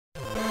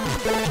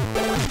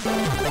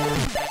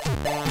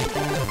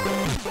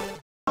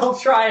I'll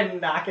try and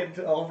knock it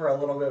over a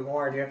little bit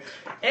more, dude.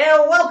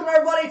 And welcome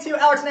everybody to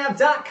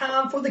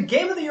AllertonApp.com for the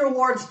Game of the Year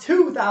Awards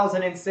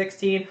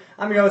 2016.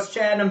 I'm your host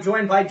Chad, and I'm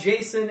joined by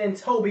Jason and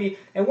Toby,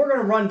 and we're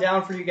going to run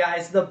down for you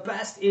guys the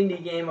best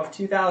indie game of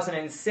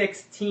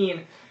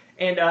 2016.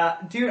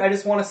 And, dude, I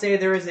just want to say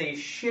there is a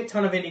shit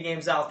ton of indie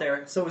games out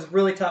there, so it was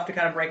really tough to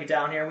kind of break it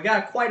down here. We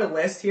got quite a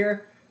list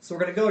here, so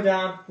we're going to go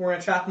down, we're going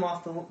to chop them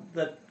off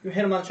hit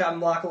them on the chopping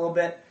block a little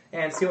bit,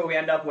 and see what we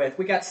end up with.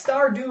 We got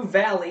Stardew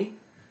Valley,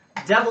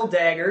 Devil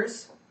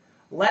Daggers,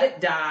 Let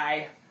It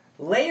Die,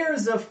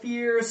 Layers of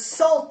Fear,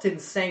 Salt and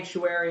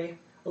Sanctuary,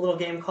 a little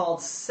game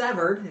called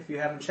Severed, if you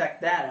haven't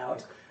checked that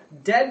out,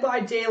 Dead by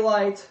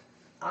Daylight,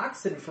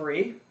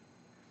 Oxenfree,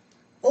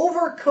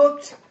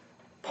 Overcooked,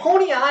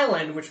 Pony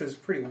Island, which was a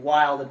pretty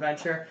wild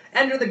adventure,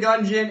 Enter the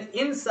Gungeon,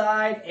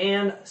 Inside,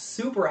 and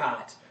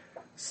Superhot.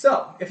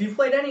 So, if you've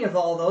played any of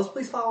all of those,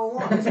 please follow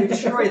along as we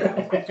destroy them.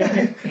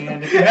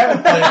 And if you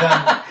haven't played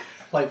them,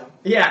 play them.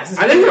 Yes.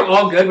 I think they're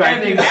all good, but I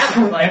think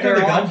Enter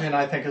the Gungeon,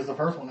 I think, is the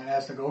first one that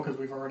has to go because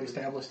we've already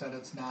established that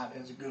it's not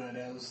as good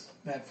as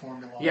that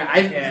formula.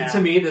 Yeah,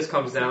 to me, this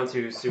comes down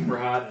to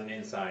Superhot and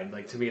Inside.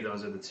 Like, to me,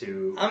 those are the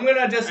two. I'm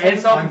gonna just...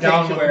 I'm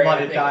down with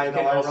Let It Die, though.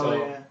 I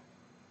really...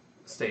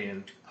 Stay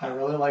in. I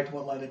really liked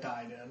what Let It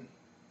Die did.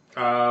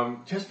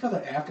 Just for the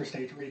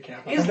afterstage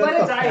recap. Is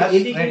Let It Die an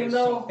indie game,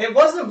 though? It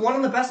was one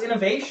of the best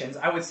innovations,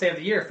 I would say, of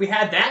the year, if we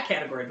had that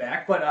category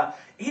back, but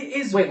it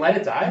is... Wait, Let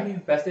It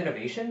Die? Best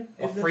innovation?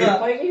 A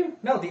free-to-play game?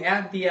 No,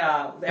 after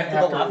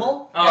the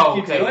level. Oh, okay,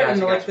 you do it,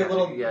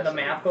 and the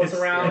map goes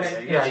around.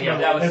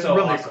 That was so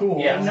really awesome. Cool.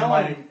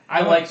 Yeah,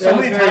 I like so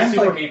many times,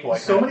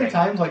 so many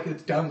times, like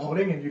it's done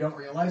loading and you don't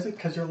realize it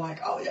because you're like,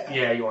 oh yeah.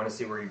 Yeah, you want to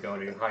see where you're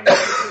going and how you.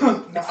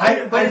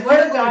 But is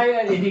Let It Die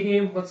an indie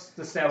game? Let's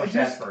establish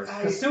that first.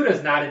 Because Suda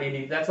is not an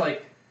indie. That's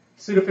like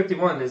Suda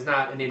 51 is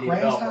not an indie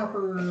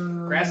developer.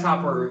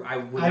 Grasshopper, I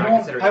would not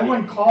consider. I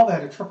wouldn't call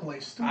that a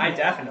AAA studio. I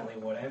definitely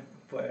wouldn't.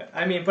 But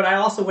I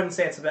also wouldn't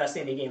say it's the best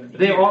indie game of the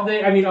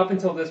year. Up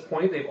until this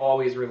point, they've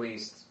always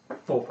released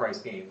full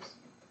price games.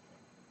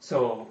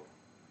 So.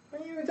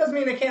 It doesn't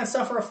mean they can't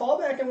suffer a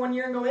fallback in 1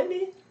 year and go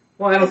indie.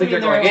 Well, I don't think they're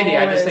going indie.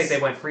 I just think they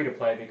went free to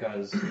play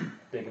because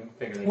they can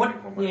figure they make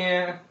more money.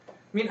 Yeah. I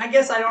mean, I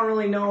guess I don't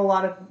really know a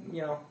lot of,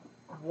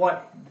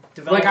 what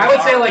developers I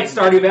would say,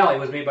 Stardew Valley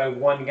was made by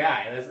one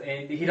guy,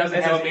 and he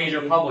doesn't have a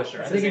major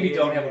publisher. I think if you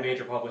don't have a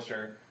major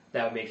publisher,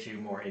 that makes you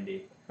more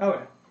indie.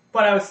 Okay.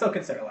 But I would still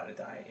consider Let It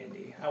Die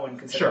indie. I wouldn't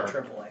consider it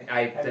AAA.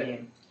 I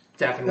mean,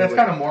 definitely. That's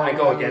kind of more I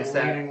go against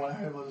that. When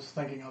I was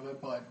thinking of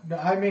it, but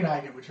I mean, I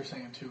get what you're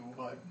saying too,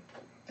 but...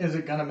 Is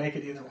it going to make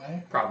it either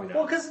way? Probably not.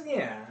 Well, because,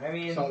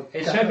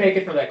 it should make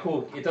it for that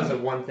cool... It does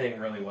one thing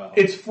really well.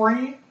 It's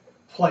free,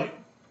 play it.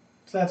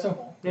 It's that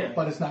simple. Yeah.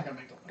 But it's not going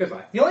to make the list.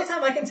 Goodbye. The only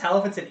time I can tell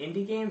if it's an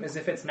indie game is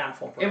if it's not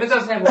full price. If it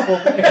doesn't have a full...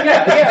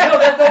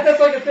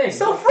 that's like a thing.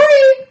 So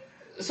free!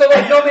 So,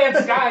 No Man's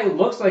Sky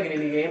looks like an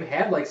indie game,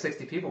 had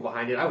 60 people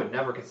behind it. I would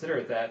never consider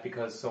it that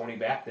because Sony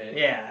backed it.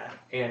 Yeah.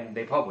 And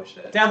they published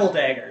it. Devil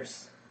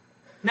Daggers.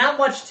 Not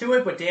much to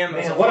it, but damn, it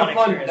was a fun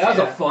experience. That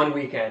was a fun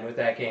weekend with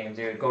that game,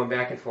 dude. Going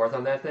back and forth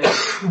on that thing.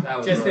 That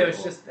was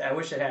cool. I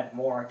wish it had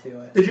more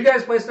to it. Did you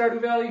guys play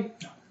Stardew Valley?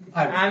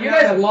 No. You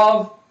guys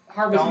love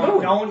Harvest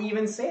Moon. Don't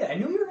even say that. I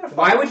knew you were going to.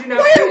 Why would you not?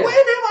 When have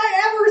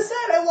I ever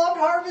said I loved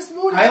Harvest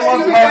Moon? I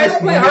loved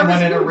Harvest Moon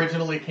when it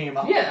originally came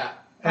out. Yeah.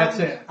 That's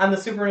it. On the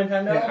Super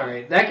Nintendo? Yeah. All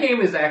right. That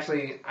game is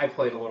actually... I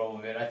played a little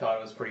of it. I thought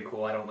it was pretty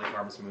cool. I don't like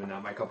Harvest Moon,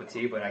 not my cup of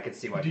tea, but I could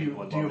see why people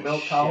would love it. Do you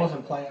milk cows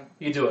and play them?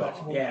 You do it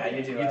all. Yeah,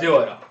 you do it. You do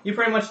it all. You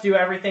pretty much do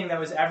everything that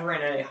was ever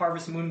in a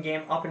Harvest Moon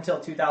game up until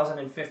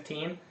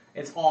 2015.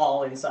 It's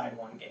all inside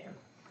one game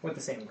with the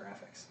same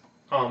graphics.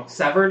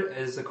 Severed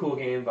is a cool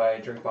game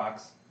by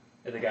Drinkbox,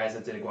 the guys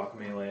that did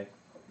Guacamelee.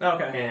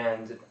 Okay.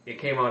 And it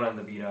came out on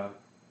the Vita,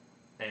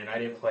 and I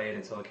didn't play it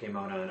until it came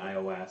out on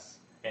iOS.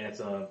 And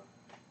it's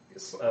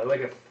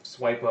like a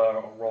swipe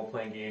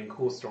role-playing game,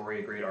 cool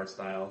story, great art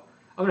style.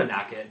 I'm gonna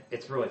knock it.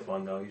 It's really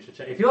fun though. You should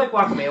check. If you like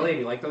Guacamelee and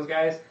you like those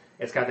guys,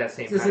 it's got that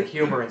same kind of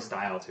humor and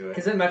style to it.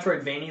 Is it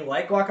Metroidvania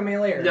like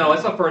Guacamelee? Or no,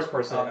 it's a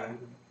first-person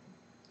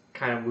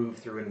kind of move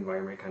through an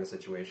environment kind of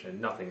situation.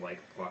 Nothing like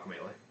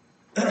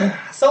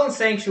Guacamelee. Salt and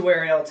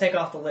Sanctuary I'll take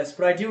off the list,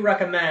 but I do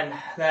recommend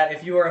that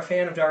if you are a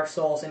fan of Dark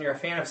Souls and you're a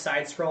fan of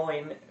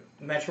side-scrolling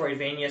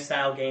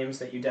Metroidvania-style games,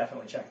 that you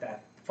definitely check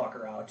that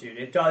fucker out, dude.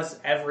 It does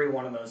every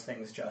one of those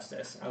things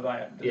justice.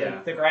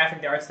 The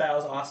graphic, the art style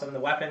is awesome. The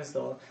weapons,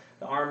 the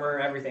armor,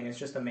 everything is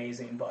just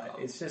amazing. But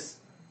it's just...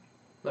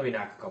 Let me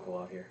knock a couple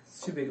out here.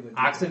 It's too big of a deal.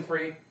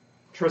 Oxenfree,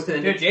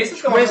 Tristan. Dude,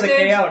 Jason's going for the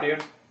KO,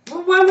 dude.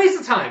 Well, why waste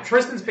of time?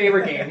 Tristan's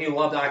favorite game. He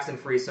loved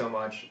Oxenfree so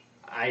much.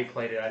 I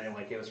played it. I didn't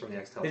like it. It was from the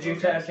XTEL. Did you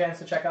have a chance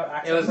to check out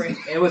Oxenfree?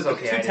 It was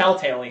okay. Too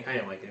telltale-y. I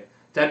didn't like it.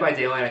 Dead by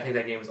Daylight, I think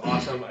that game was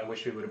awesome. I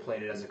wish we would have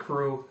played it as a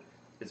crew.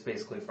 It's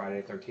basically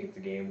Friday the 13th, the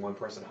game. One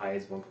person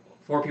hides,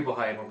 four people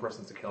hide, one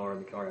person's the killer,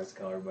 and the killer has to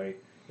kill everybody.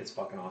 It's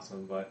fucking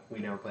awesome, but we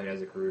never played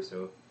as a crew,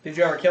 so... Did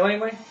you ever kill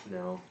anybody?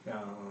 No.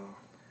 No.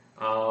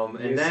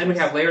 And then we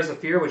have Layers of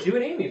Fear, which you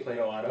and Amy played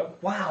a lot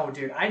of. Wow,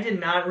 dude, I did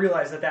not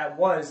realize that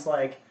was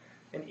like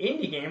an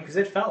indie game because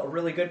it felt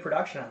really good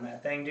production on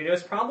that thing, dude. It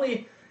was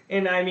probably,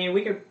 and I mean,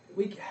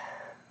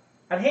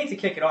 I'd hate to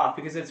kick it off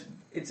because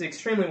it's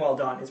extremely well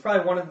done. It's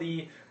probably one of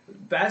the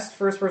best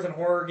first-person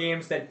horror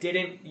games that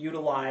didn't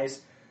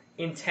utilize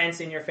intense,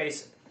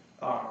 in-your-face,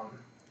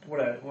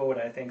 what would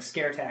I think,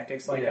 scare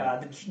tactics, like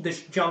the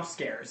jump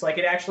scares. Like,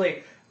 it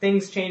actually,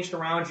 things changed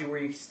around you where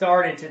you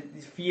started to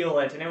feel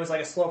it, and it was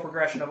like a slow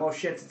progression of, oh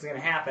shit, it's going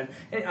to happen.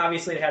 And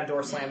obviously it had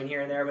door slamming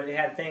here and there, but it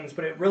had things,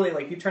 but it really,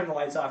 like, you turn the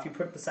lights off, you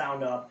put the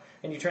sound up,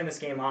 and you turn this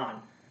game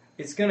on.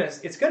 It's gonna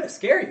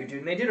scare you, dude.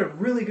 And they did a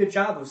really good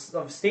job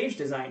of stage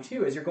design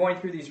too, as you're going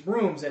through these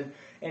rooms and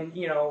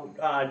you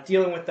know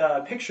dealing with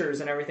the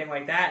pictures and everything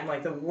like that, and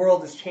like the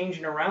world is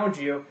changing around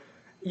you.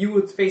 You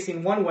was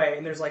facing one way,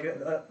 and there's like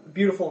a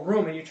beautiful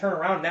room, and you turn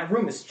around, and that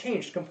room has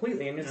changed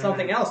completely, and it's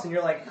something else, and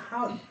you're like,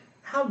 how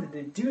did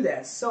they do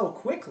that so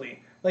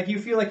quickly? Like you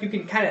feel like you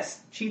can kind of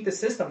cheat the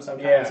system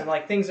sometimes, and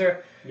like things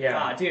are,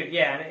 dude,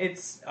 and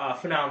it's a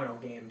phenomenal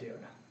game, dude.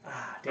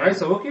 All right,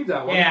 so we'll keep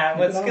that one. Yeah,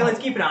 let's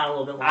keep it on a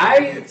little bit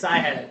longer. Because I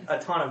had a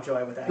ton of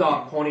joy with that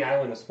game. Pony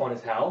Island was fun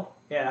as hell.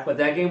 Yeah. But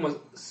that game was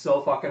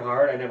so fucking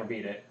hard, I never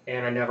beat it.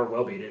 And I never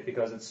will beat it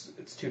because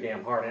it's too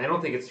damn hard. And I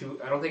think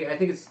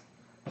it's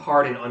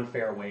hard in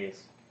unfair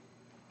ways.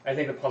 I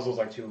think the puzzles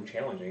are too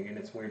challenging, and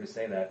it's weird to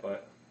say that,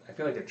 but I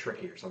feel like they're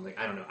tricky or something.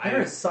 I don't know.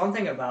 There's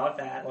something about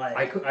that.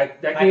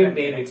 Like that game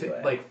made me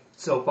like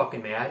so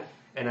fucking mad.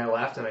 And I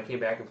left, and I came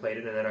back and played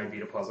it, and then I'd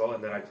beat a puzzle,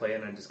 and then I'd play it,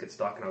 and I'd just get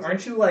stuck. And I was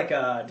Aren't you like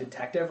a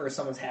detective, or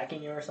someone's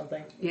hacking you or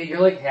something? Yeah, you're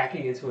like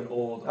hacking into an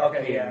old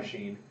arcade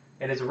machine.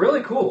 And it's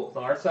really cool. The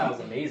art style is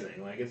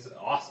amazing. Like, it's an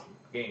awesome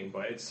game,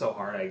 but it's so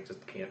hard, I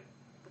just can't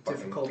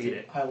fucking beat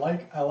it. I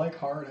like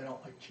hard, I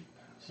don't like cheap.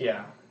 So.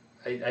 Yeah.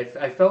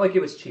 I felt like it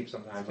was cheap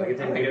sometimes. Like, it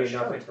didn't give me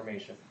enough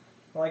information.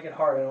 I like it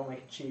hard, I don't like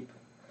it cheap.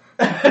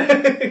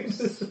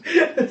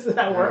 Does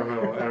that work?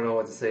 I don't know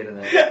what to say to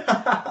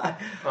that.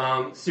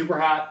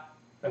 Superhot.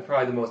 That's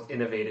probably the most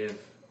innovative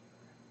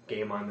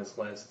game on this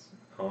list.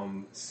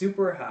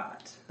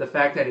 Superhot. The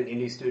fact that an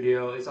indie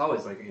studio is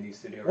always like an indie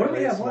studio. What do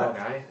we have small left?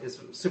 Guy. It's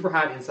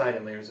Superhot, Inside,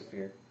 and Layers of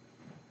Fear.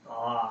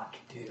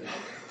 Dude.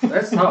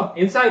 That's tough.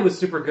 Inside was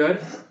super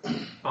good.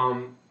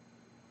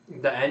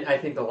 The end. I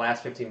think the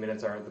last 15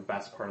 minutes are the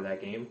best part of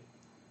that game.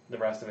 The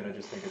rest of it, I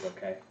just think is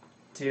okay.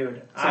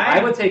 Dude, so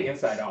I would take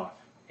Inside off,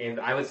 and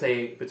I would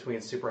say between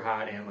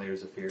Superhot and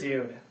Layers of Fear.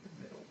 Dude.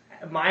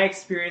 My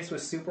experience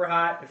with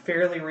Superhot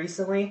fairly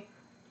recently,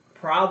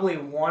 probably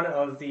one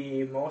of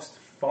the most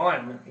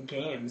fun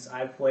games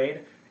I've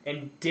played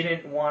and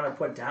didn't want to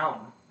put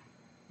down.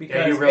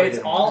 Because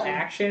it's all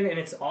action and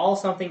it's all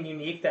something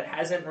unique that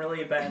hasn't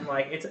really been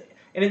like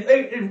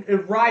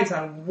it rides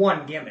on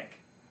one gimmick.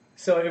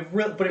 So it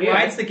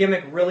rides the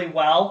gimmick really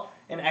well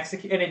and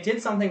it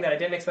did something that I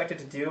didn't expect it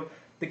to do.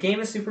 The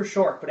game is super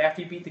short, but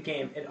after you beat the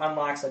game, it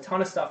unlocks a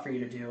ton of stuff for you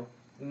to do.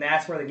 And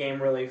that's where the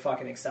game really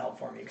fucking excelled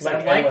for me. Because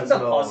I liked the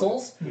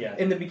puzzles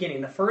in the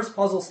beginning. The first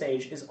puzzle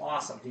stage is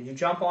awesome, dude. You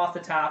jump off the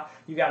top,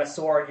 you got a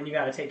sword, and you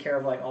got to take care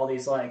of like all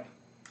these like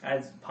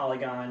as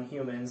polygon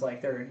humans,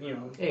 like they're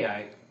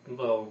AI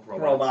little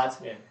robots.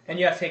 Yeah. And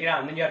you have to take it out,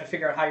 and then you have to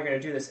figure out how you're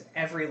going to do this.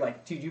 Every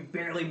dude, you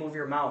barely move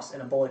your mouse,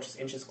 and a bullet just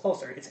inches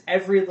closer. It's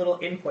every little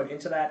input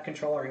into that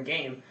controller and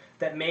game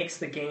that makes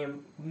the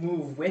game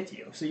move with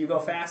you. So you go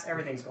fast,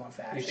 everything's going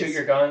fast. You shoot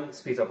your gun, it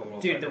speeds up a little.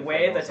 Dude, the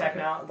way the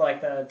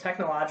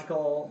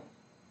technological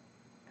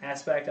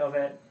aspect of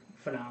it,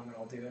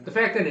 phenomenal, dude. The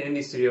fact that an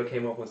indie studio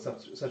came up with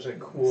such a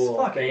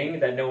cool thing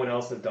that no one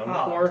else has done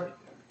before.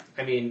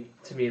 I mean,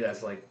 to me,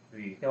 that's like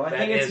the only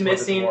thing it's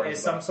missing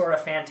is some sort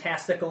of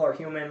fantastical or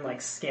human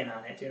like skin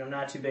on it, dude. I'm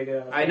not too big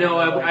of a I know.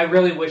 I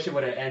really wish it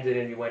would have ended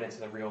and you went into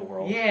the real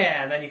world.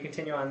 Yeah, and then you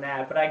continue on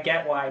that. But I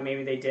get why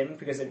maybe they didn't,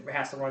 because it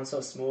has to run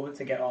so smooth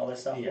to get all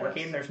this stuff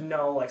working. There's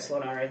no like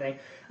slowdown or anything.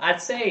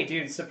 I'd say,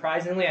 dude,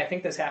 surprisingly, I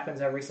think this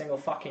happens every single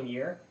fucking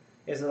year.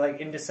 Is like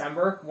in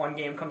December, one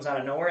game comes out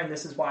of nowhere, and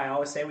this is why I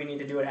always say we need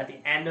to do it at the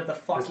end of the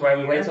fucking year. That's why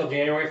we wait till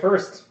January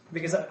 1st.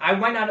 Because I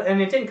might not,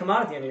 and it didn't come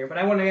out at the end of the year, but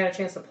I wouldn't have had a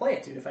chance to play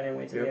it, dude, if I didn't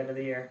wait till the end of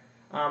the year.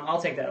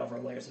 I'll take that over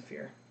Layers of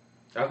Fear.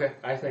 Okay,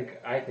 I think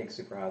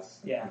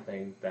Superhot's the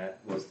thing that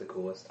was the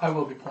coolest. I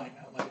will be playing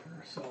that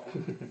later, so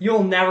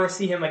you'll never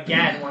see him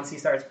again once he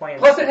starts playing.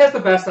 Plus, it has the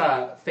best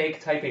fake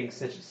typing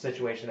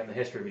situation in the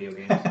history of video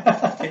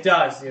games. It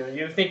does.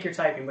 You think you're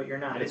typing, but you're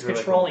not. It's really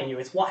controlling you.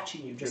 It's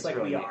watching you, just like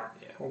really we are.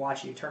 Yeah. We're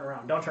watching you. Turn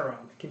around. Don't turn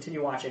around.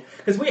 Continue watching.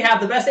 Because we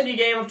have the best indie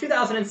game of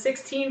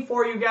 2016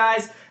 for you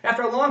guys.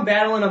 After a long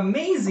battle and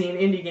amazing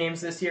indie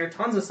games this year,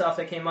 tons of stuff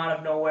that came out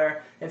of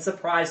nowhere and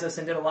surprised us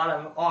and did a lot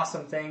of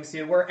awesome things,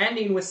 dude. We're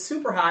ending with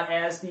Superhot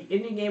as the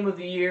indie game of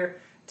the year.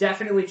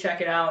 Definitely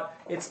check it out.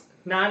 It's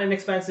not an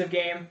expensive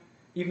game.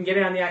 You can get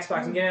it on the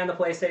Xbox, you can get it on the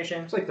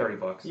PlayStation. It's like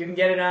 $30. You can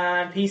get it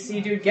on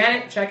PC, dude. Get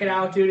it. Check it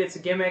out, dude. It's a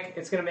gimmick.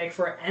 It's going to make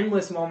for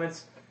endless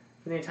moments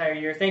for the entire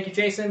year. Thank you,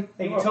 Jason.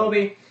 Thank you,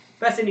 Toby.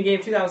 Best indie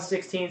game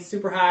 2016,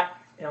 Superhot.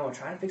 And I'm going to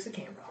try to fix the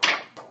camera.